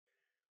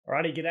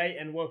Alrighty, g'day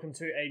and welcome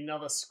to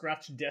another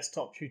Scratch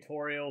desktop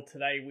tutorial.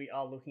 Today we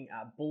are looking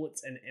at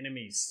bullets and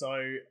enemies.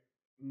 So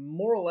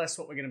more or less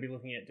what we're going to be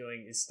looking at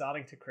doing is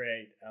starting to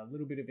create a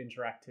little bit of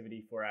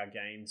interactivity for our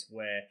games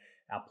where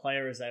our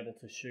player is able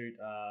to shoot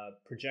a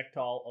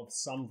projectile of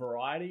some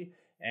variety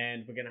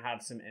and we're going to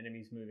have some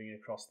enemies moving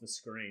across the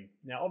screen.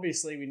 Now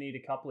obviously we need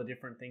a couple of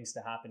different things to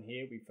happen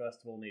here. We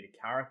first of all need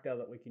a character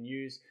that we can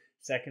use.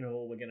 Second of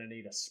all, we're going to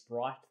need a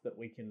sprite that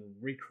we can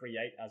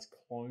recreate as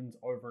clones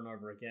over and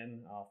over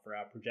again for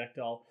our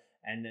projectile.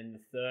 And then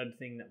the third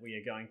thing that we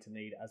are going to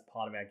need as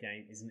part of our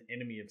game is an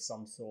enemy of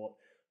some sort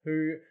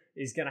who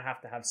is going to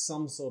have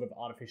some sort of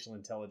artificial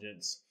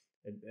intelligence.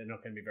 They're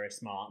not going to be very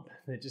smart.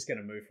 They're just going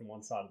to move from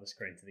one side of the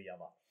screen to the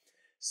other.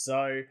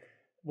 So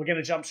we're going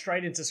to jump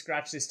straight into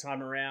Scratch this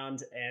time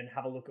around and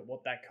have a look at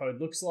what that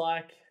code looks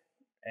like.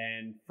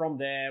 And from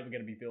there, we're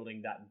going to be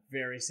building that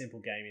very simple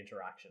game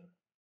interaction.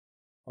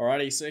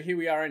 Alrighty, so here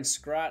we are in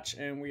Scratch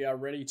and we are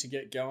ready to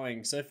get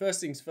going. So first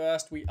things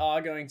first, we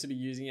are going to be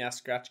using our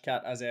Scratch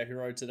Cat as our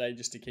hero today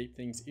just to keep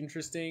things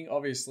interesting.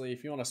 Obviously,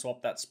 if you want to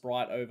swap that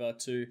sprite over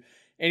to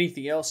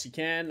anything else, you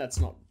can. That's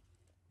not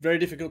very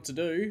difficult to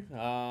do.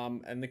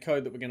 And the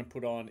code that we're going to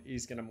put on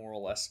is going to more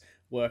or less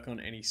work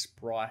on any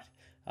sprite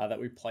that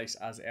we place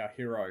as our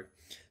hero.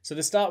 So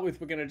to start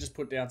with, we're going to just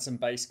put down some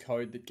base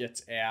code that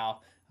gets our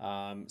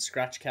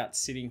Scratch Cat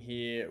sitting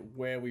here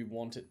where we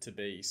want it to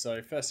be.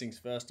 So first things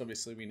first,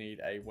 obviously we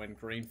need a when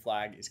green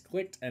flag is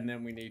clicked, and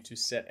then we need to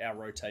set our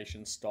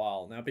rotation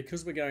style. Now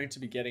because we're going to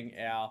be getting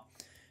our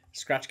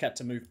Scratch Cat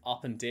to move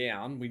up and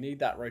down, we need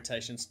that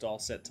rotation style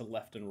set to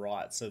left and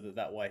right so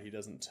that way he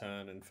doesn't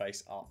turn and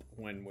face up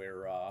when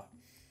we're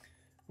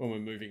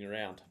moving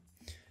around.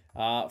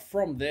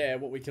 From there,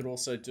 what we could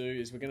also do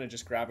is we're going to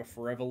just grab a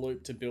forever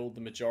loop to build the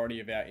majority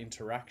of our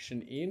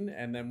interaction in,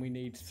 and then we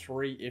need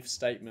 3 if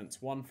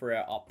statements, one for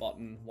our up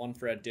button, one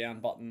for our down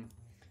button,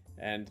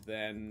 and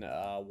then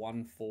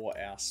one for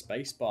our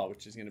space bar,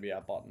 which is going to be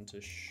our button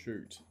to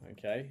shoot.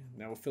 Okay,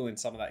 now we'll fill in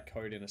some of that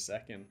code in a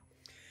second.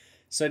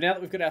 So now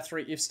that we've got our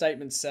 3 if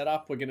statements set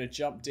up, we're going to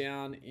jump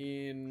down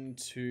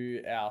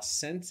into our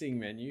sensing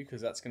menu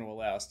because that's going to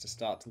allow us to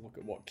start to look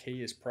at what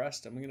key is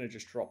pressed. And we're going to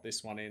just drop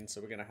this one in.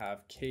 So we're going to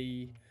have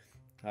key,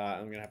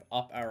 and we're going to have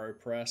up arrow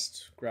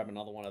pressed, grab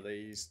another one of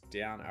these,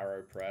 down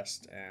arrow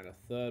pressed, and a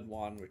third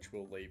one, which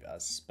we'll leave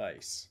as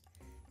space.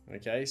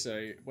 Okay,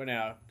 so when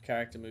our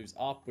character moves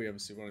up, we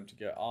obviously want him to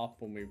go up.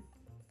 When we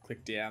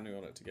click down, we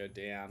want it to go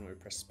down. When we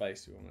press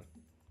space, we want to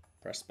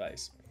press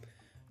space.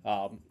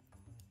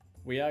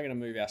 We are going to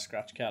move our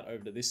Scratch Cat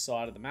over to this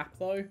side of the map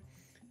though,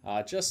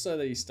 just so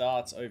that he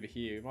starts over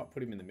here. We might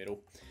put him in the middle.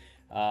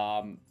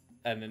 And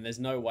then there's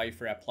no way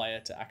for our player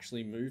to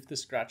actually move the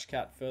Scratch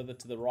Cat further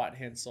to the right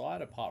hand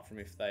side apart from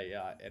if they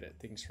edit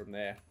things from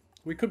there.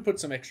 We could put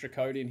some extra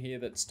code in here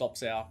that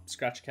stops our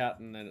Scratch Cat,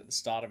 and then at the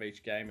start of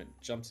each game it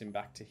jumps him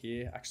back to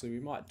here. Actually, we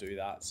might do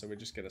that. So we're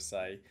just going to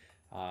say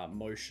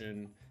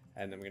motion,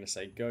 and then we're going to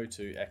say go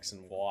to X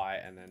and Y,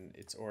 and then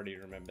it's already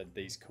remembered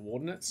these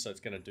coordinates, so it's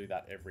going to do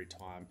that every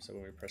time. So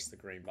when we press the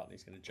green button,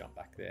 he's going to jump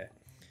back there.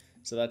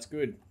 So that's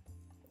good.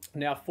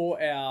 Now for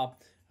our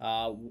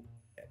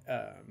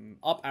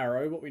up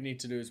arrow, what we need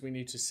to do is we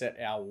need to set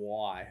our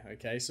Y.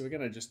 Okay, so we're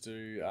going to just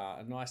do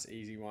a nice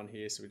easy one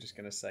here. So we're just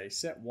going to say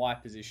set Y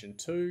position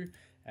 2,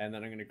 and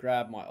then I'm going to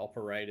grab my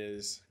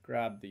operators,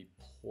 grab the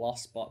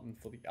plus button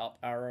for the up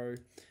arrow,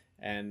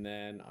 and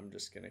then I'm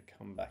just going to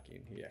come back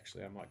in here.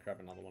 Actually, I might grab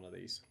another one of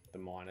these, the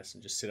minus,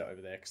 and just sit it over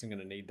there because I'm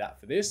going to need that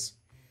for this.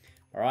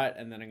 All right,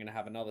 and then I'm going to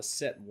have another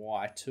set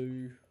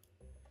Y2.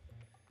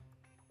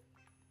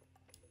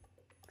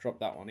 Drop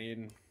that one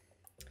in.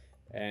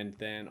 And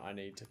then I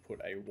need to put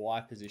a Y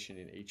position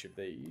in each of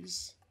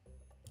these.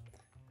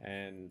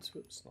 And,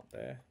 whoops, not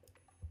there.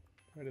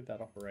 Where did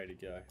that operator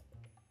go?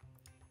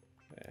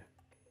 There.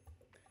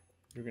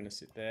 You're going to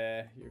sit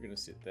there, you're going to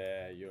sit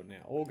there, you're now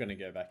all going to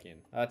go back in.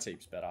 That's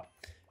heaps better.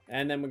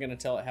 And then we're going to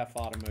tell it how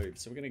far to move.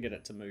 So we're going to get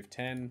it to move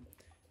 10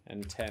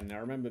 and 10. Now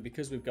remember,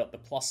 because we've got the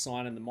plus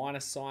sign and the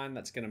minus sign,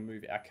 that's going to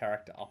move our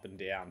character up and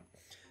down.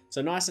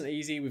 So nice and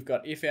easy. We've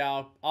got if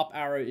our up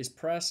arrow is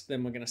pressed,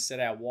 then we're going to set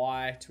our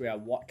Y to our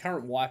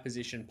current Y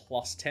position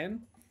plus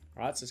 10.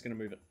 All right, so it's going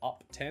to move it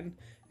up 10.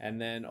 And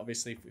then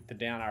obviously if the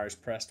down arrow is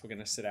pressed, we're going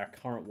to set our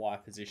current Y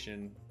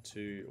position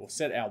to, or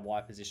set our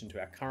Y position to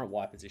our current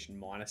Y position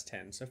minus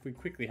 10. So if we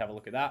quickly have a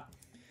look at that,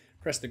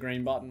 press the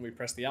green button, we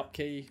press the up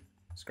key,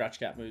 Scratch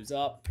Cat moves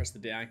up, press the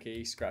down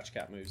key, Scratch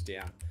Cat moves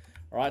down.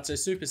 All right, so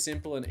super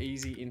simple and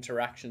easy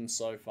interaction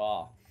so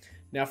far.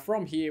 Now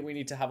from here, we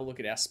need to have a look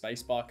at our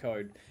spacebar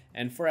code.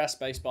 And for our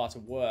spacebar to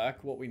work,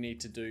 what we need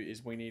to do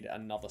is we need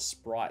another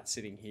sprite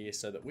sitting here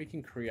so that we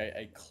can create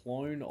a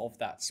clone of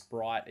that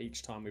sprite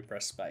each time we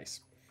press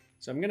space.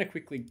 So I'm going to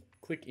quickly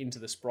click into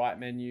the sprite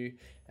menu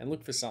and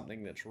look for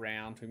something that's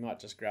round. We might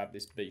just grab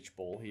this beach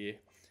ball here,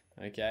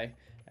 okay?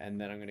 And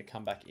then I'm going to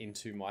come back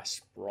into my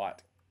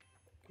sprite,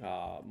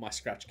 my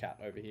Scratch Cat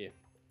over here.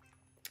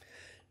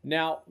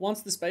 Now,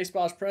 once the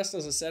spacebar is pressed,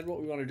 as I said, what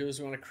we want to do is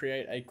we want to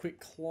create a quick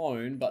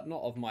clone, but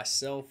not of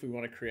myself. We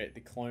want to create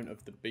the clone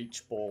of the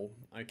beach ball,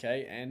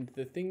 okay? And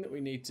the thing that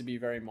we need to be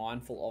very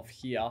mindful of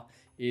here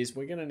is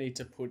we're going to need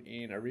to put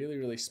in a really,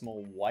 really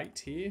small weight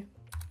here,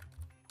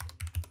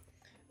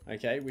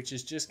 okay? Which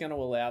is just going to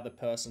allow the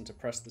person to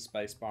press the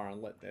spacebar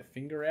and let their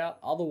finger out.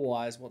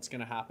 Otherwise, what's going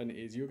to happen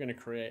is you're going to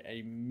create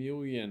a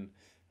million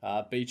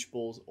beach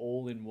balls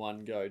all in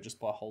one go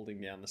just by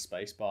holding down the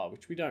spacebar,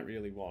 which we don't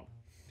really want.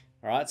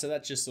 All right, so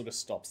that just sort of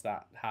stops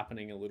that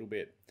happening a little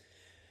bit.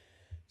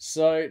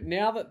 So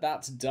now that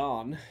that's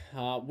done,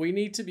 we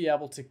need to be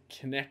able to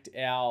connect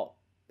our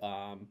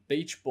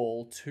beach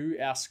ball to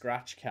our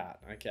scratch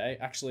cat, okay?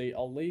 Actually,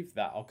 I'll leave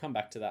that. I'll come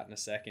back to that in a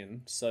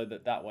second so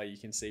that way you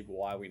can see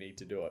why we need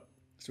to do it.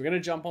 So we're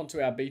going to jump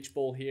onto our beach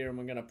ball here and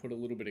we're going to put a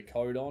little bit of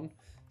code on.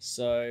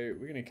 So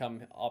we're going to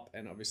come up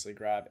and obviously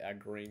grab our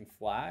green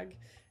flag.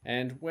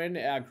 And when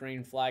our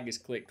green flag is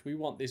clicked, we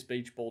want this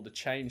beach ball to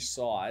change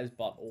size,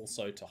 but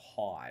also to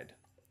hide.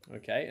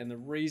 Okay, and the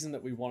reason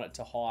that we want it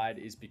to hide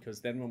is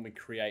because then when we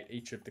create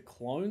each of the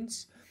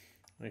clones,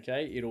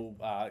 okay, it'll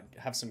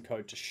have some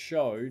code to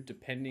show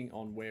depending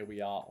on where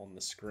we are on the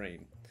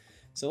screen.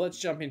 So let's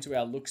jump into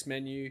our looks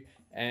menu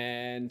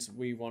and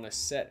we want to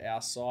set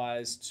our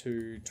size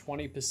to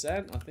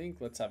 20%, I think.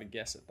 Let's have a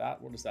guess at that.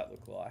 What does that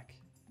look like?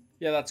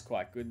 Yeah, that's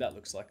quite good. That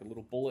looks like a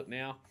little bullet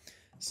now.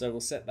 So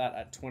we'll set that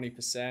at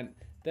 20%.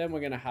 Then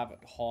we're going to have it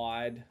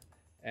hide.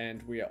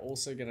 And we are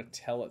also going to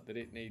tell it that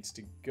it needs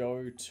to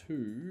go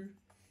to,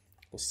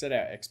 we'll set our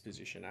X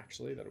position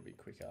actually, that'll be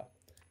quicker.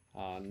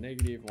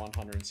 Negative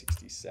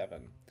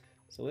 167.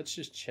 So let's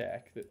just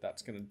check that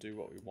that's going to do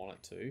what we want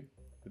it to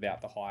without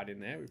the hide in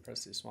there. We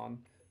press this one.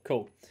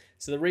 Cool.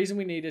 So the reason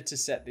we needed to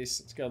set this,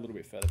 let's go a little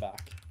bit further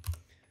back.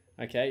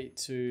 Okay,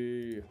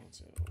 to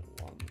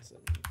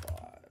 175.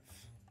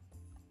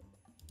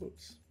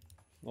 Whoops,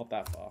 not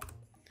that far.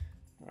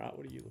 All right,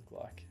 what do you look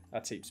like?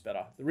 That's heaps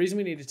better. The reason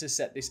we needed to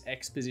set this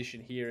X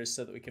position here is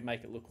so that we can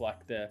make it look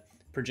like the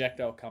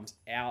projectile comes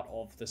out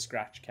of the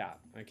scratch cat,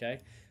 okay?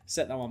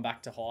 Set that one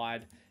back to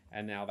hide,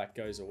 and now that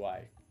goes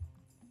away.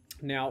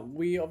 Now,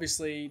 we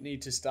obviously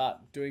need to start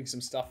doing some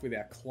stuff with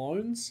our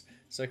clones.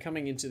 So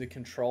coming into the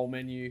control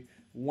menu,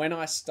 when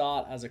I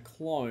start as a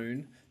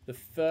clone, the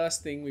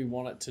first thing we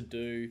want it to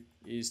do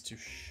is to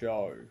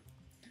show.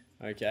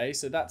 Okay,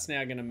 so that's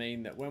now going to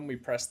mean that when we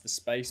press the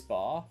space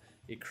bar,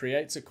 it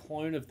creates a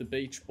clone of the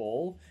beach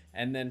ball,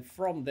 and then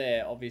from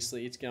there,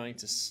 obviously, it's going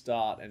to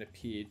start and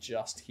appear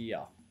just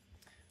here.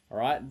 All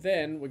right,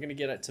 then we're going to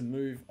get it to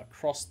move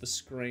across the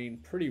screen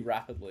pretty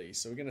rapidly.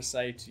 So we're going to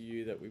say to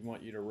you that we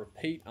want you to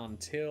repeat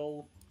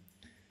until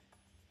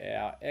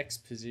our X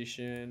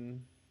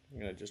position, I'm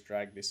going to just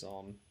drag this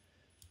on,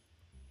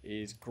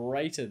 is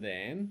greater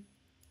than,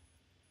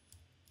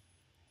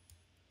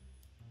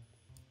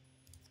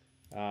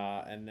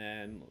 and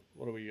then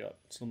what do we got?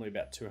 It's normally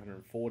about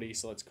 240,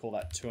 so let's call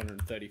that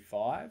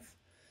 235.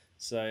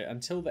 So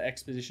until the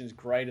X position is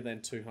greater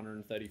than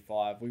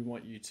 235, we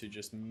want you to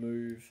just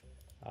move,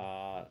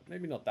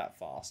 maybe not that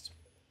fast,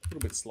 a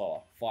little bit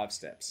slower, 5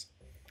 steps.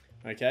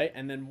 Okay,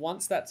 and then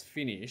once that's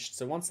finished,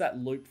 so once that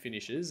loop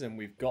finishes and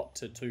we've got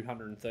to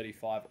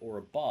 235 or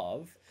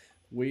above,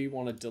 we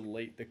want to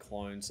delete the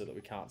clone so that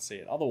we can't see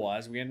it.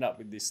 Otherwise, we end up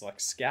with this like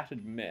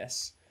scattered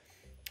mess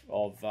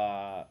of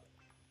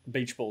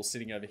beach balls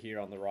sitting over here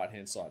on the right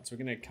hand side. So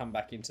we're going to come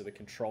back into the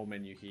control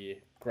menu here,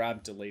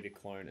 grab delete a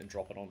clone and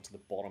drop it onto the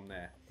bottom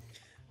there.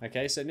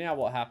 Okay, so now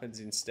what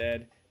happens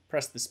instead,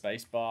 press the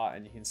space bar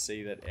and you can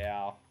see that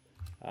our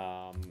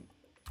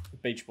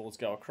beach balls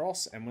go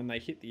across, and when they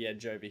hit the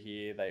edge over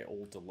here, they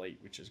all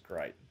delete, which is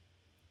great.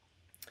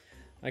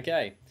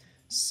 Okay,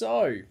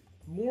 so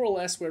more or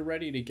less we're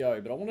ready to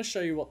go, but I want to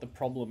show you what the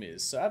problem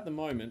is. So at the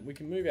moment, we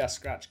can move our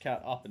scratch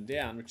cat up and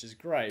down, which is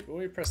great, but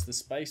when we press the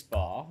space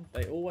bar,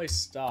 they always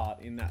start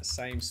in that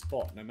same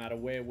spot, no matter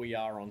where we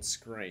are on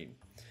screen.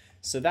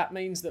 So that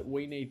means that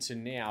we need to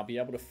now be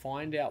able to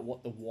find out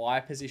what the Y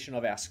position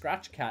of our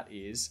scratch cat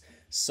is,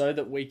 so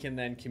that we can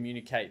then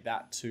communicate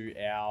that to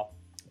our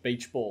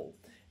beach ball.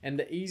 And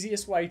the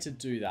easiest way to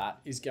do that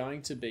is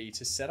going to be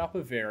to set up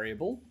a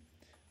variable,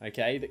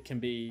 okay, that can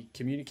be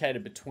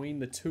communicated between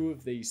the two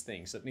of these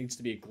things. So it needs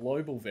to be a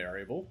global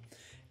variable,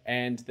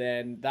 and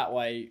then that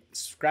way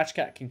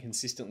Scratchcat can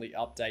consistently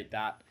update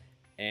that,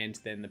 and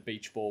then the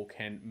beach ball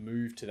can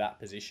move to that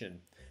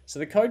position. So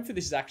the code for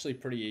this is actually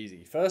pretty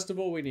easy. First of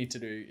all, we need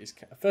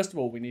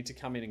to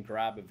come in and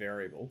grab a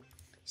variable,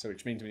 so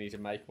which means we need to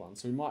make one.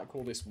 So we might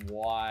call this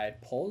Y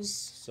pos,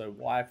 so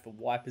Y for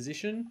Y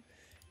position,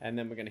 and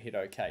then we're going to hit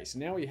OK. So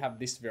now we have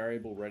this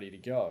variable ready to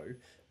go.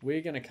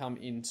 We're going to come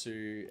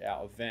into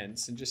our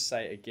events and just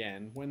say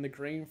again, when the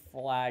green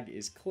flag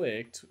is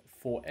clicked,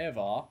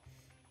 forever,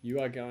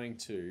 you are going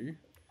to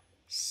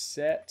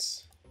set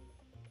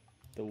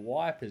the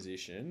Y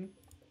position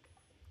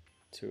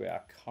to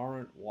our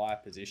current Y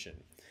position.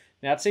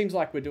 Now it seems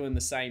like we're doing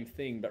the same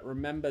thing, but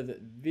remember that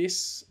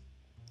this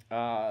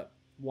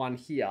one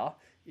here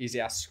is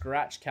our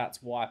scratch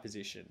cat's Y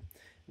position.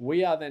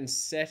 we are then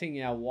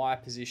setting our Y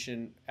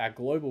position, our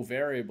global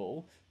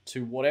variable,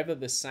 to whatever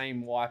the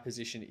same Y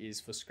position is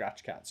for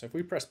ScratchCat. So if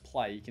we press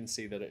play, you can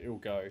see that it'll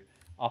go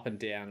up and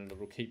down and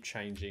it'll keep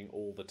changing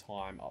all the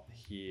time up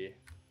here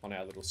on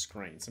our little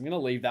screen. So I'm going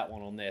to leave that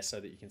one on there so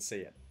that you can see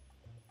it.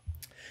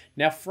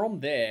 Now from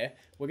there,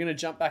 we're going to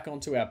jump back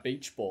onto our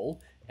beach ball,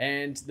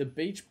 and the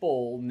beach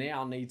ball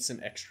now needs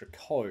some extra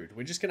code.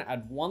 We're just going to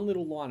add one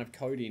little line of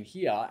code in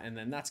here, and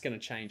then that's going to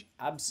change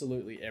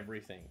absolutely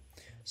everything.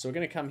 So we're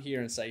going to come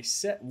here and say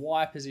set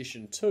Y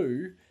position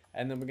to,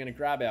 and then we're going to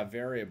grab our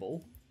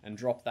variable and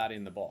drop that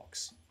in the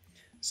box.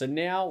 So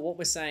now what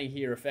we're saying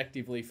here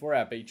effectively for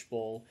our beach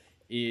ball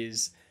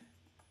is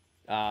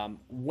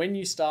when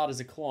you start as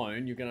a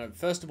clone, you're going to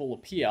first of all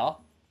appear,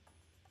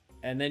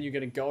 and then you're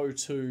going to go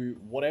to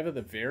whatever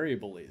the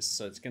variable is.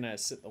 So it's going to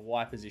set the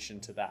Y position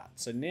to that.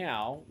 So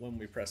now when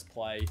we press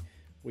play,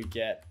 we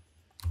get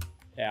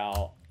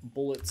our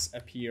bullets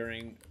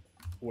appearing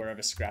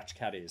wherever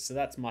ScratchCat is. So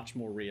that's much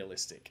more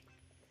realistic.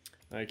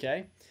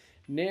 Okay.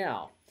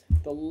 Now,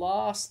 the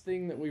last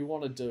thing that we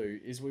want to do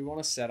is we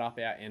want to set up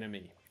our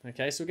enemy.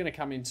 Okay. So we're going to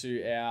come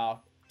into our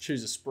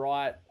choose a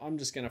sprite. I'm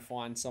just going to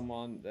find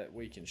someone that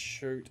we can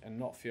shoot and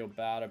not feel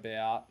bad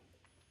about.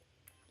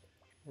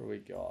 What do we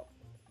got?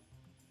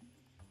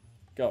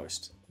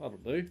 Ghost. That'll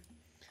do.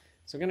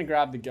 So I'm going to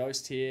grab the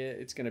ghost here.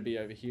 It's going to be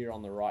over here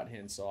on the right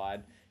hand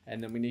side,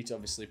 and then we need to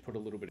obviously put a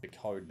little bit of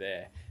code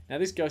there. Now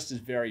this ghost is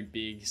very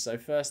big, so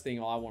first thing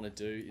I want to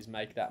do is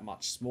make that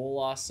much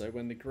smaller. So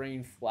when the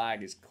green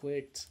flag is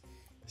clicked,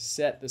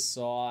 set the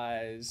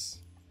size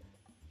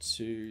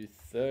to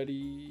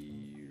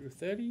 30.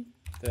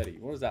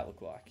 What does that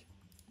look like?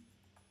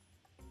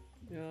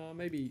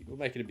 Maybe we'll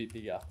make it a bit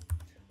bigger, a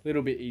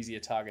little bit easier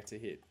target to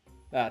hit.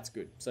 That's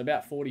good. So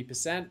about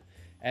 40%.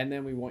 And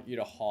then we want you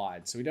to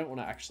hide. So we don't want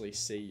to actually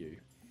see you.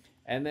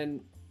 And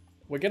then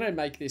we're going to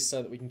make this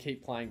so that we can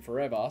keep playing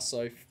forever.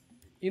 So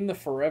in the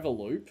forever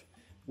loop,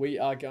 we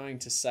are going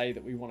to say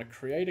that we want to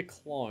create a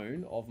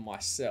clone of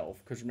myself.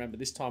 Because remember,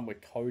 this time we're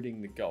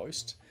coding the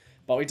ghost.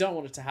 But we don't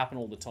want it to happen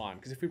all the time.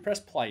 Because if we press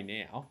play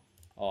now,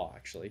 oh,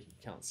 actually, you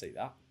can't see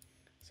that.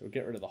 So we'll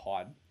get rid of the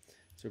hide.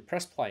 So we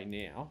press play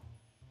now.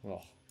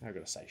 Oh, I've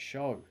got to say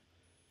show.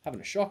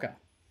 Having a shocker.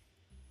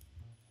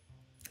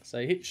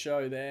 So hit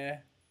show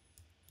there.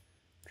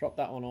 Drop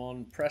that one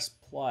on, press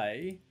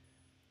play,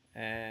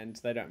 and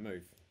they don't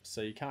move.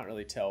 So you can't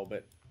really tell,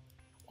 but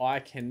I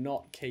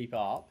cannot keep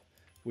up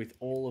with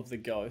all of the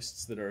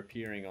ghosts that are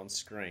appearing on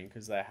screen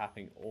because they're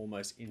happening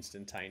almost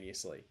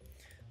instantaneously.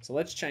 So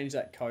let's change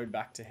that code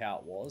back to how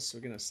it was. So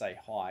we're going to say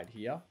hide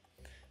here.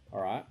 All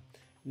right.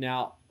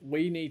 Now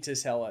we need to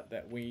tell it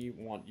that we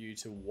want you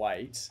to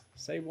wait,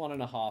 say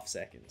 1.5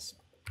 seconds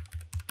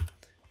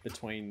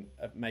between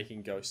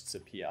making ghosts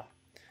appear.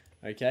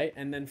 Okay,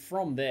 and then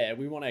from there,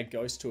 we want our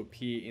ghost to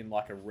appear in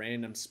like a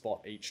random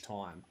spot each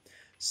time.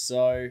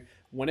 So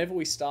whenever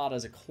we start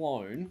as a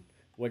clone,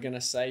 we're going to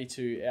say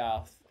to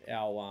our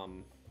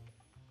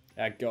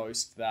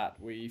ghost that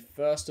we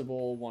first of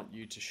all want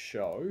you to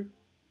show.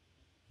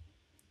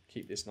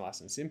 Keep this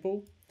nice and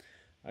simple.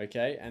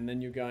 Okay, and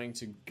then you're going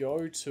to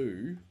go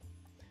to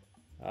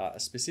a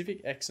specific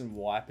X and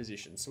Y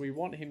position. So we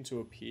want him to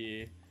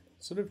appear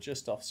sort of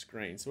just off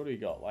screen. So what do we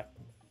got? Like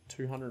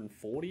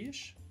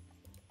 240-ish?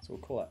 So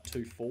we'll call that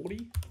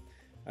 240.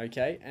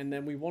 Okay, and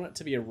then we want it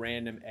to be a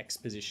random X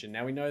position.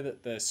 Now we know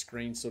that the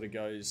screen sort of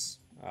goes,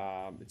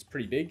 it's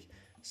pretty big.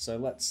 So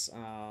let's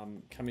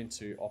come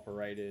into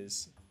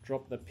operators,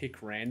 drop the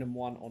pick random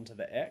one onto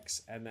the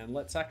X, and then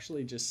let's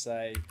actually just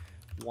say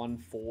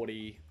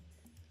 140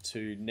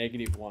 to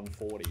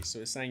 -140. So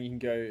we're saying you can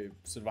go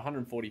sort of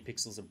 140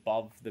 pixels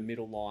above the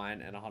middle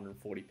line and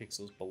 140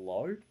 pixels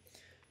below.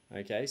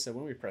 Okay, so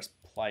when we press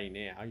play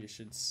now, you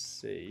should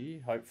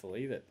see,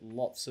 hopefully, that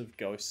lots of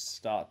ghosts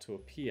start to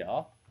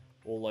appear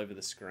all over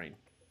the screen.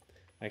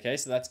 Okay,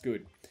 so that's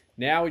good.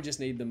 Now we just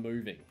need them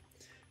moving.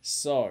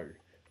 So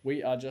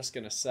we are just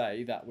going to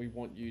say that we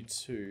want you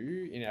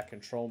to, in our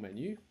control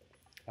menu,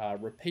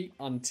 repeat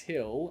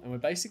until, and we're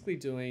basically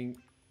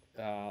doing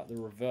the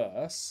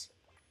reverse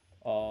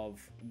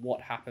of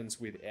what happens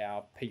with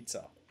our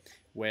pizza,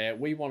 where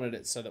we wanted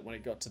it so that when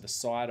it got to the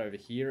side over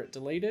here, it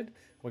deleted.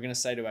 We're going to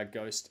say to our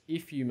ghost,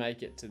 if you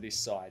make it to this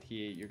side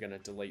here, you're going to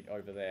delete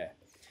over there.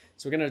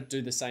 So we're going to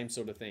do the same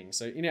sort of thing.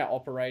 So in our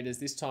operators,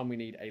 this time we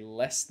need a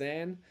less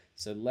than.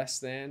 So less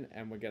than,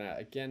 and we're going to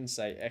again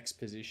say X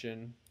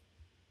position.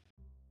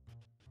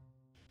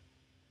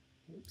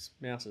 Oops,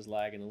 mouse is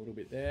lagging a little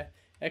bit there.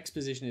 X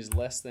position is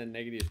less than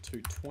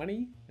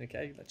 -220.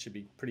 Okay, that should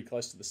be pretty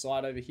close to the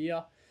side over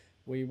here.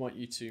 We want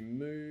you to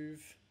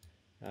move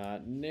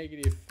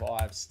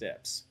 -5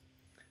 steps.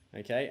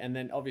 Okay, and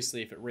then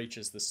obviously if it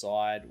reaches the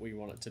side, we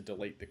want it to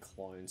delete the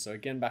clone. So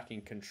again, back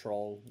in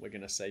control, we're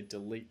going to say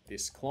delete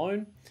this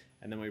clone.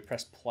 And then when we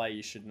press play,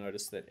 you should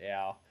notice that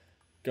our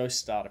ghosts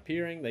start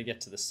appearing, they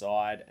get to the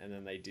side, and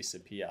then they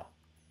disappear.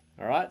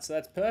 All right, so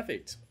that's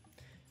perfect.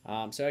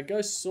 So our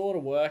ghost's sort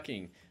of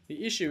working.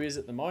 The issue is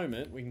at the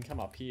moment, we can come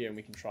up here and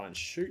we can try and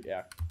shoot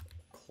our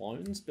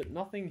clones, but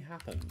nothing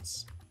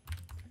happens.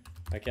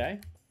 Okay.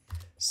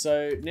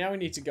 So now we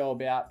need to go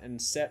about and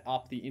set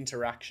up the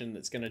interaction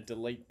that's going to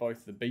delete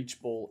both the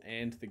beach ball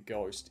and the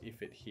ghost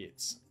if it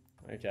hits.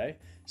 Okay,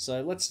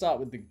 so let's start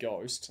with the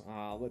ghost.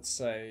 Let's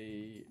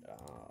say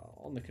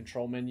on the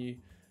control menu,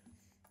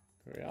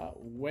 here we are.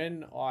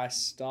 When I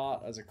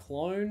start as a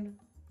clone,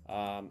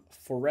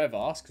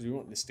 forever, because we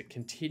want this to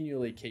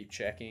continually keep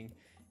checking,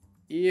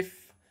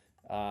 if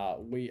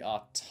we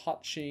are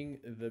touching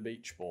the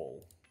beach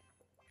ball.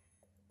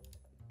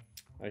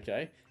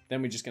 Okay,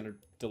 then we're just going to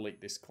delete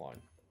this clone.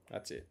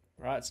 That's it.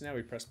 Right, so now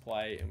we press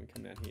play and we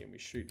come down here and we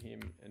shoot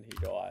him and he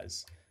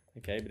dies.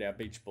 Okay, but our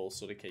beach ball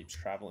sort of keeps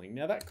traveling.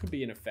 Now that could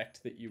be an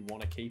effect that you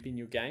want to keep in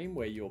your game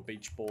where your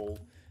beach ball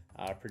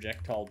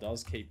projectile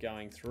does keep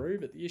going through,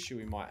 but the issue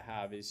we might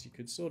have is you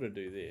could sort of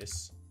do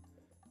this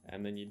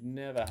and then you'd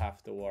never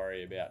have to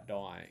worry about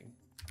dying,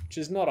 which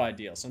is not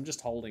ideal. So I'm just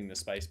holding the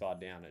spacebar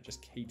down. It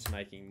just keeps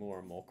making more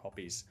and more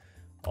copies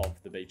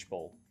of the beach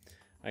ball.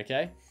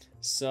 Okay,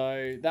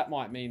 so that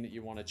might mean that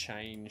you want to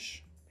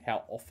change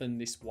how often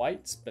this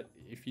waits, but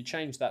if you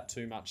change that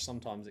too much,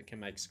 sometimes it can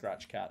make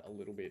Scratchcat a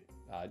little bit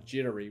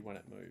jittery when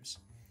it moves.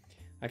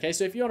 Okay,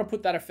 so if you want to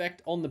put that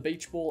effect on the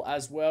beach ball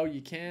as well,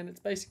 you can.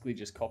 It's basically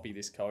just copy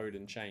this code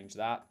and change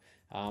that.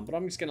 But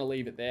I'm just going to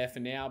leave it there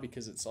for now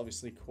because it's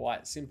obviously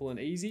quite simple and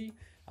easy.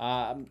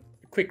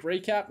 Quick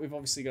recap, we've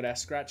obviously got our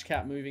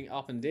Scratchcat moving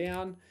up and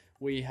down.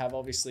 We have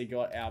obviously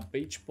got our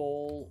beach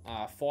ball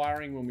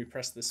firing when we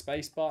press the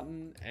space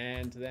button,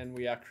 and then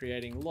we are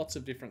creating lots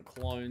of different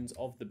clones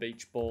of the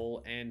beach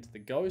ball and the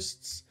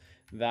ghosts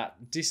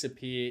that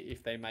disappear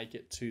if they make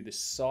it to the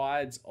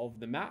sides of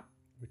the map,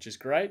 which is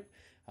great.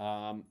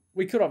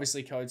 We could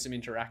obviously code some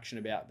interaction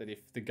about that.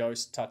 If the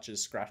ghost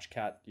touches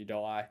Scratchcat, you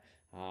die.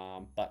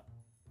 But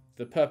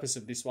the purpose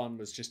of this one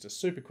was just a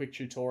super quick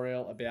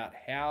tutorial about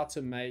how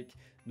to make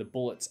the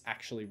bullets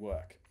actually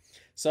work.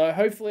 So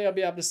hopefully I'll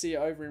be able to see you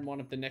over in one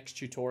of the next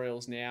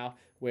tutorials now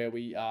where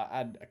we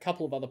add a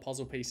couple of other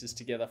puzzle pieces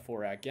together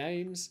for our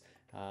games.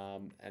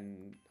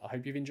 And I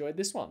hope you've enjoyed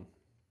this one.